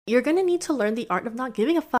You're gonna need to learn the art of not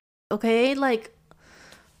giving a fuck, okay? Like,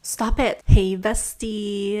 stop it. Hey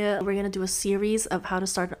bestie, we're gonna do a series of how to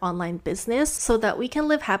start an online business so that we can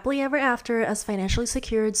live happily ever after as financially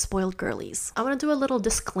secured spoiled girlies. I want to do a little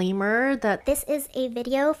disclaimer that this is a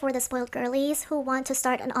video for the spoiled girlies who want to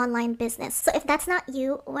start an online business. So if that's not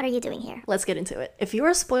you, what are you doing here? Let's get into it. If you're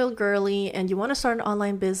a spoiled girly and you want to start an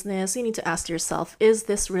online business, you need to ask yourself, is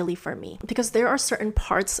this really for me? Because there are certain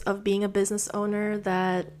parts of being a business owner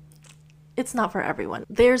that it's not for everyone.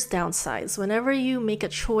 There's downsides. Whenever you make a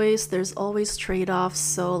choice, there's always trade-offs,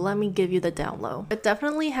 so let me give you the down low. It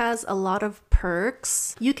definitely has a lot of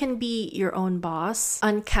perks. You can be your own boss,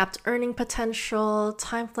 uncapped earning potential,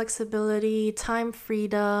 time flexibility, time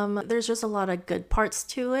freedom. There's just a lot of good parts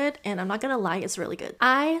to it, and I'm not gonna lie, it's really good.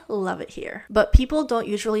 I love it here. But people don't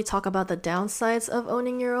usually talk about the downsides of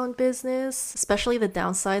owning your own business, especially the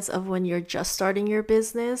downsides of when you're just starting your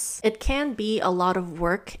business. It can be a lot of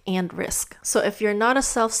work and risk. So if you're not a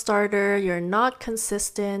self-starter, you're not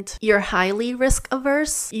consistent, you're highly risk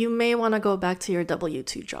averse, you may want to go back to your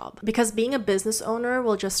W-2 job, because being a business owner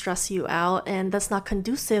will just stress you out, and that's not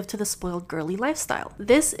conducive to the spoiled girly lifestyle.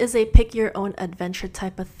 This is a pick your own adventure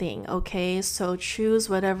type of thing, okay? So choose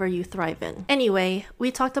whatever you thrive in. Anyway,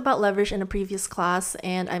 we talked about leverage in a previous class,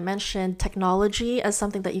 and I mentioned technology as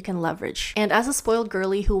something that you can leverage. And as a spoiled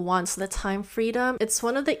girly who wants the time freedom, it's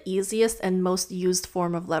one of the easiest and most used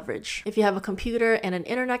form of leverage. If you have a computer and an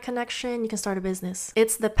internet connection, you can start a business.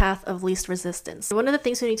 It's the path of least resistance. One of the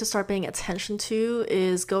things you need to start paying attention to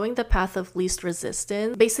is going the path of least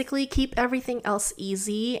resistance. Basically, keep everything else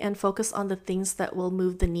easy and focus on the things that will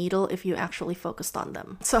move the needle if you actually focused on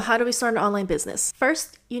them. So how do we start an online business?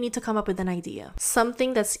 First, you need to come up with an idea.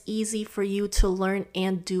 Something that's easy for you to learn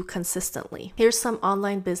and do consistently. Here's some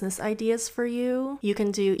online business ideas for you. You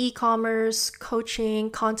can do e-commerce, coaching,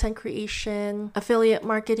 content creation, affiliate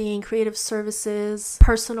marketing, creative services,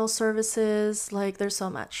 personal services, like there's so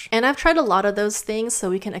much. And I've tried a lot of those things, so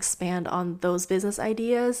we can expand on those business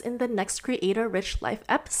ideas in the next Creator Rich Life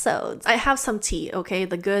episodes. I have some tea, okay?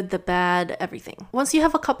 The good, the bad, everything. Once you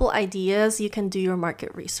have a couple ideas, you can do your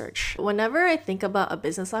market research. Whenever I think about a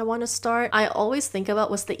business I want to start, I always think about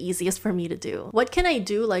what's the easiest for me to do. What can I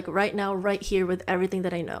do like right now, right here with everything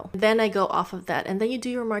that I know? Then I go off of that, and then you do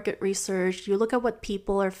your market research. You look at what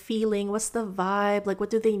people are feeling, what's the vibe, like what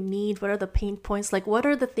do they need? What are the pain points? Like, what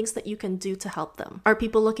are the things that you can do to help them? Are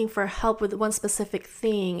people looking for help with one specific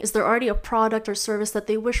thing? Is there already a product or service that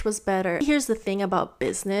they wish was better? Here's the thing about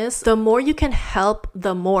business. The more you can help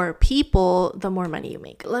the more people, the more money you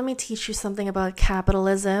make. Let me teach you something about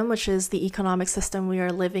capitalism, which is the economic system we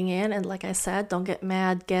are living in. And like I said, don't get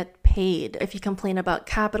mad, get paid. If you complain about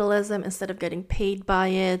capitalism instead of getting paid by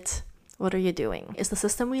it, what are you doing? It's the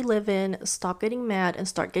system we live in. Stop getting mad and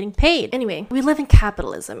start getting paid. Anyway, we live in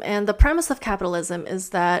capitalism, and the premise of capitalism is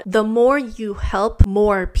that the more you help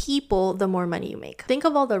more people, the more money you make. Think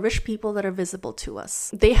of all the rich people that are visible to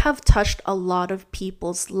us. They have touched a lot of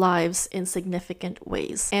people's lives in significant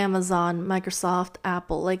ways. Amazon, Microsoft,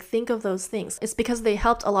 Apple, like think of those things. It's because they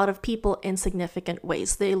helped a lot of people in significant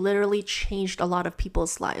ways. They literally changed a lot of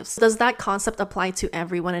people's lives. Does that concept apply to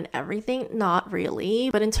everyone and everything? Not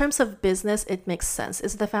really. But in terms of business, it makes sense.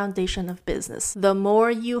 It's the foundation of business. The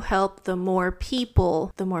more you help, the more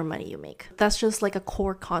people, the more money you make. That's just like a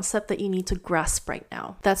core concept that you need to grasp right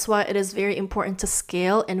now. That's why it is very important to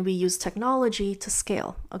scale, and we use technology to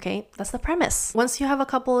scale, okay? That's the premise. Once you have a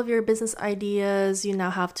couple of your business ideas, you now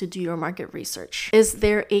have to do your market research. Is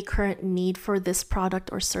there a current need for this product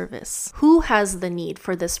or service? Who has the need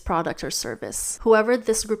for this product or service? Whoever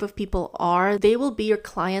this group of people are, they will be your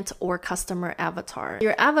client or customer avatar.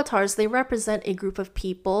 Your avatars, they represent a group of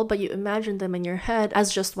people, but you imagine them in your head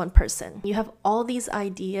as just one person. You have all these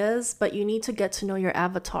ideas, but you need to get to know your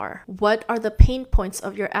avatar. What are the pain points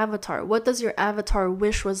of your avatar? What does your avatar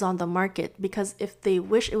wish was on the market? Because if they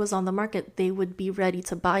wish it was on the market, they would be ready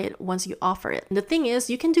to buy it once you offer it. And the thing is,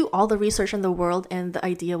 you can do all the research in the world and the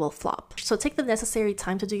idea will flop. So take the necessary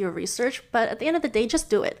time to do your research, but at the end of the day, just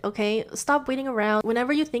do it, okay? Stop waiting around.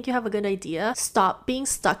 Whenever you think you have a good idea, stop being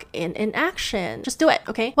stuck in inaction. Just do it,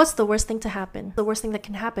 okay? What's the worst thing to happen? The worst thing that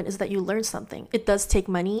can happen is that you learn something. It does take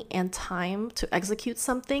money and time to execute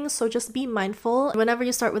something, so just be mindful. Whenever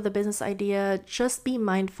you start with a business idea, just be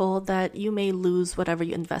mindful that you may lose whatever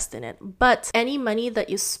you invest in it. But any money that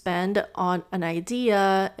you spend on an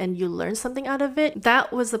idea and you learn something out of it,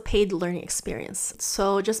 that was a paid learning experience.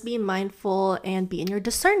 So just be mindful and be in your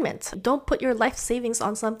discernment. Don't put your life savings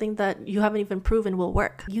on something that you haven't even proven will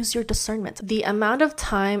work. Use your discernment. The amount of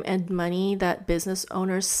time and money that business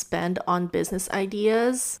owners spend on business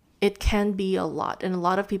ideas It can be a lot, and a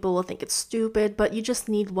lot of people will think it's stupid, but you just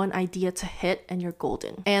need one idea to hit and you're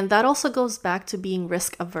golden. And that also goes back to being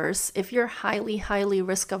risk averse. If you're highly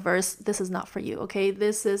risk averse, this is not for you, okay?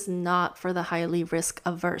 This is not for the highly risk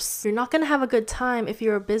averse. You're not gonna have a good time if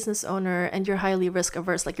you're a business owner and you're highly risk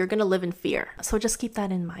averse. Like, you're gonna live in fear. So just keep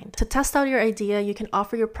that in mind. To test out your idea, you can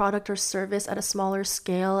offer your product or service at a smaller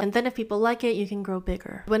scale, and then if people like it, you can grow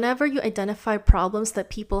bigger. Whenever you identify problems that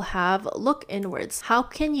people have, look inwards. How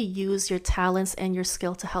can you use your talents and your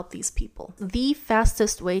skill to help these people? The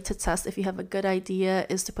fastest way to test if you have a good idea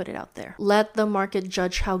is to put it out there. Let the market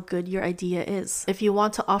judge how good your idea is. If you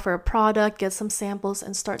want to offer a product, get some samples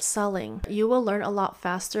and start selling. You will learn a lot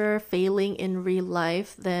faster failing in real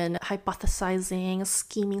life than hypothesizing,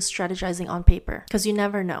 scheming, strategizing on paper, because you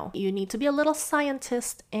never know. You need to be a little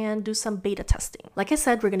scientist and do some beta testing. Like I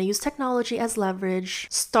said, we're going to use technology as leverage.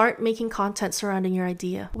 Start making content surrounding your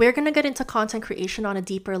idea. We're going to get into content creation on a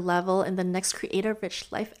deeper level in the next Creator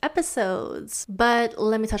Rich Life episodes, but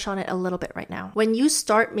let me touch on it a little bit right now. When you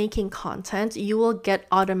start making content, you will get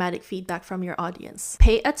automatic feedback from your audience.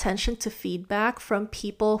 Pay attention to feedback from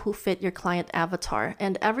people who fit your client avatar,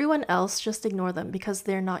 and everyone else, just ignore them because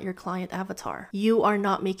they're not your client avatar. You are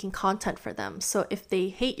not making content for them. So if they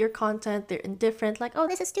hate your content, they're indifferent, like, oh,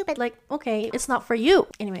 this is stupid, like, okay, it's not for you.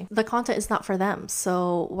 Anyway, the content is not for them.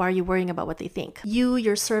 So why are you worrying about what they think? You,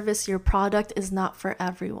 your service, your product is not for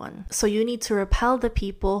everyone. So you need to repel the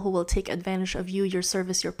people who will take advantage of you, your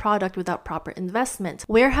service, your product without proper investment.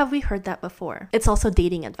 Where have we heard that before? It's also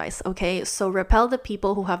dating advice, okay? So repel the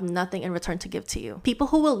people who have nothing in return to give to you. People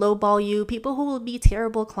who will lowball you, people who will be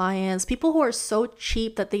terrible clients, people who are so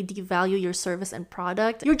cheap that they devalue your service and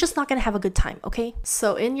product. You're just not gonna have a good time, okay?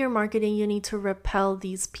 So in your marketing, you need to repel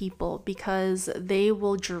these people because they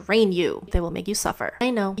will drain you. They will make you suffer.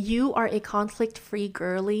 I know you are a conflict-free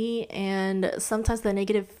girly, and sometimes the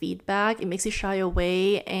negative feedback, it makes you shy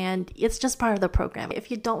away, and it's just part of the program.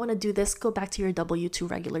 If you don't want to do this, go back to your W-2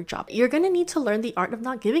 regular job. You're gonna need to learn the art of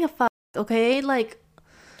not giving a fuck, okay? Like,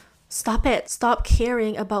 stop it. Stop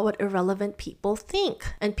caring about what irrelevant people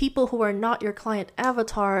think. And people who are not your client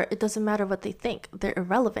avatar, it doesn't matter what they think. They're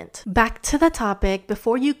irrelevant. Back to the topic,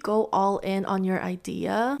 before you go all in on your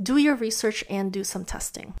idea, do your research and do some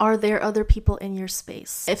testing. Are there other people in your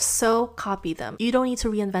space? If so, copy them. You don't need to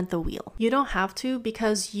reinvent the wheel. You don't have to,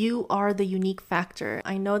 because you are the unique factor.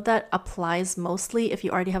 I know that applies mostly if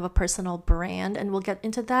you already have a personal brand, and we'll get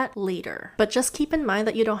into that later. But just keep in mind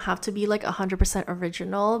that you don't have to be like 100%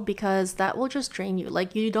 original, because that will just drain you.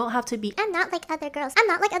 Like, you don't have to be, I'm not like other girls. I'm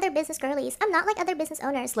not like other business girlies. I'm not like other business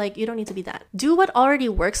owners. like, you don't need to be that. Do what already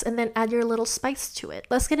works and then add your little spice to it.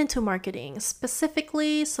 Let's get into marketing,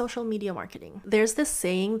 specifically social media marketing. There's this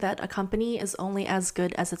saying that a company is only as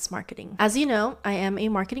good as its marketing. As you know, I am a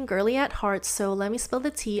marketing girly at heart, so let me spill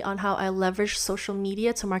the tea on how I leverage social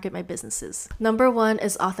media to market my businesses. Number one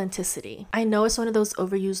is authenticity. I know it's one of those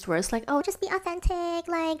overused words, like, oh, Just be authentic,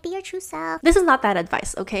 like, be your true self. this is not that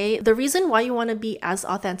advice, okay? The reason why you want to be as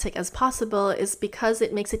authentic as possible is because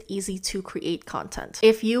it makes it easy to create content.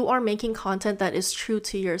 If you are making content that is true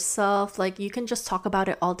to yourself, like, you can just talk about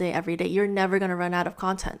it all day, every day. You're never going to run out of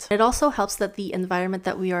content. It also helps that the environment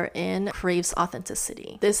that we are in craves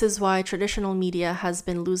authenticity. This is why traditional media has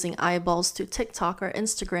been losing eyeballs to TikTok or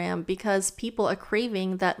Instagram, because people are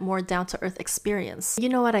craving that more down-to-earth experience. You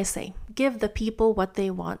know what I say? Give the people what they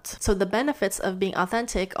want. So the benefits of being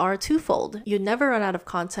authentic are twofold. You never run out of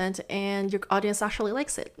content, and your audience actually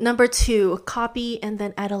likes it. Number two, copy and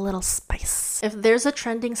then add a little spice. If there's a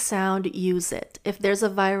trending sound, use it. If there's a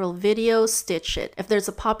viral video, stitch it. If there's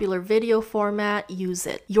a popular video format, use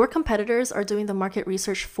it. Your competitors are doing the market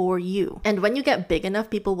research for you. And when you get big enough,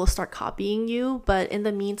 people will start copying you. But in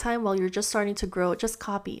the meantime, while you're just starting to grow, just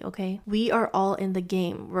copy, okay? We are all in the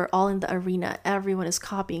game. We're all in the arena. Everyone is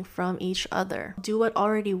copying from each other. Do what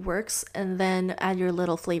already works and then add your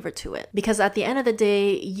little flavor to it. Because at the end of the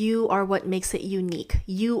day, you are what makes it unique.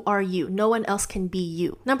 You are you. No one else can be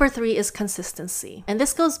you. Number three is consistency. And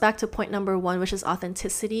this goes back to point number one, which is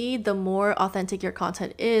authenticity. The more authentic your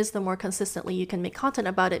content is, the more consistently you can make content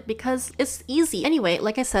about it, because it's easy. Anyway,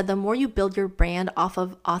 like I said, the more you build your brand off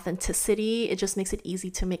of authenticity, it just makes it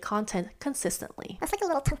easy to make content consistently. That's like a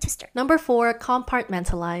little tongue twister. Number four,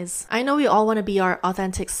 compartmentalize. I know we all want to be our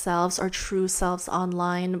authentic selves, our true selves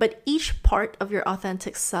online, but each part of your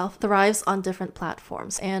authentic self thrives on different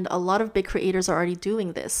platforms. and a lot of big creators are already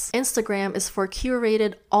doing this. Instagram is for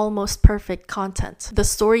curated, almost perfect content. The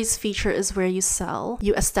stories feature is where you sell.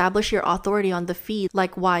 You establish your authority on the feed,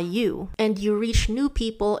 like why you, and you reach new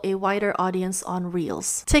people, a wider audience on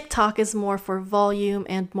Reels. TikTok is more for volume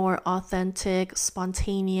and more authentic,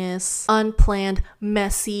 spontaneous, unplanned,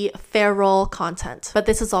 messy, feral content. But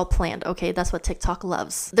this is all planned, okay? That's what TikTok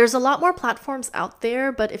loves. There's a lot more platforms out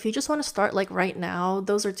there, but if you just want to start like right now,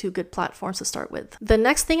 those are two good platforms to start with. The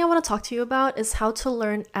next thing I want to talk to you about is how to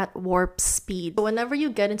learn at warp speed. So whenever you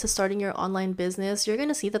get into starting your online business, you're going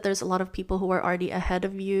to see that there's a lot of people who are already ahead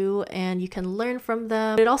of you and you can learn from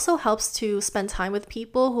them. It also helps to spend time with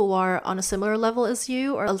people who are on a similar level as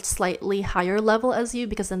you or a slightly higher level as you,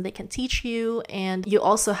 because then they can teach you and you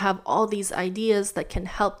also have all these ideas that can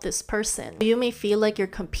help this person. You may feel like you're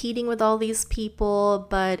competing with all these people,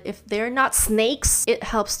 but if they're not snakes, it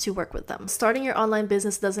helps to work with them. Starting your online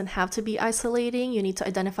business doesn't have to be isolating. You need to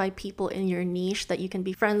identify people in your niche that you can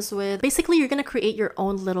be friends with. Basically, you're going to create your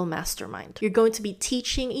own little mastermind. You're going to be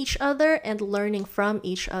teaching each other and learning from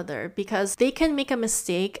each other, because they can make a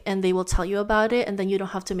mistake and they will tell you about it, and then you don't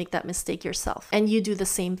have to make that mistake yourself. And you do the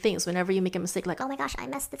same things whenever you make a mistake, like, oh my gosh, I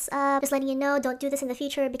messed this up. Just letting you know, don't do this in the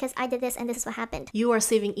future because I did this and this is what happened. You are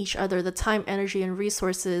saving each other the time, energy, and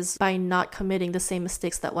resources by not committing the same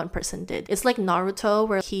mistakes that one person did. It's like Naruto,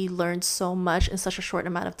 where he learned so much in such a short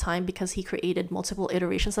amount of time because he created multiple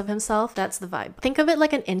iterations of himself. That's the vibe. Think of it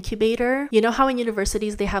like an incubator. You know how in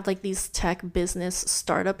universities they have like these tech business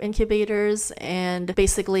startup incubators, and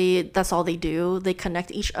basically that's all they do. They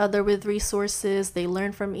connect each other with resources, they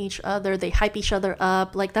learn from each other, they hype each other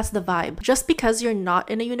up. Like, that's the vibe. Just because you're not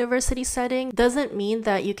in a university setting doesn't mean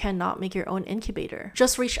that you cannot make your own incubator.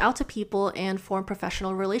 Just reach out to people and form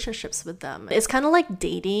professional relationships with them. It's kind of like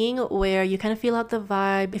dating, where you kind of feel out the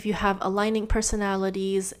vibe if you have aligning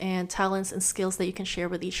personalities and talents and skills that you can share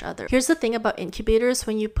with each other. Here's the thing about incubators: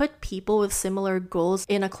 when you put people with similar goals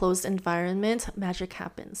in a closed environment, magic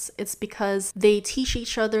happens. It's because they teach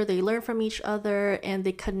each other, they learn from each other, and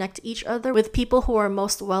they connect each other with people who are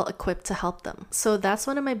most well equipped to help them. So that's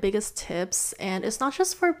one of my biggest tips, and it's not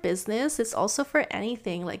just for business, it's also for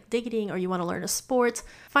anything like dating, or you want to learn a sport.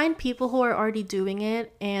 Find people who are already doing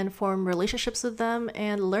it and form relationships with them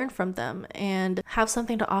and learn from them and have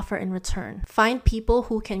something to offer in return. Find people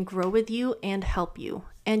who can grow with you and help you.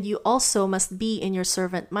 And you also must be in your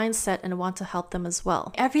servant mindset and want to help them as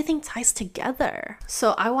well. Everything ties together.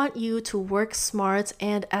 So I want you to work smart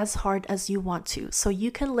and as hard as you want to, so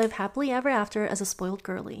you can live happily ever after as a spoiled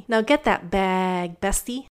girly. Now get that bag, bestie.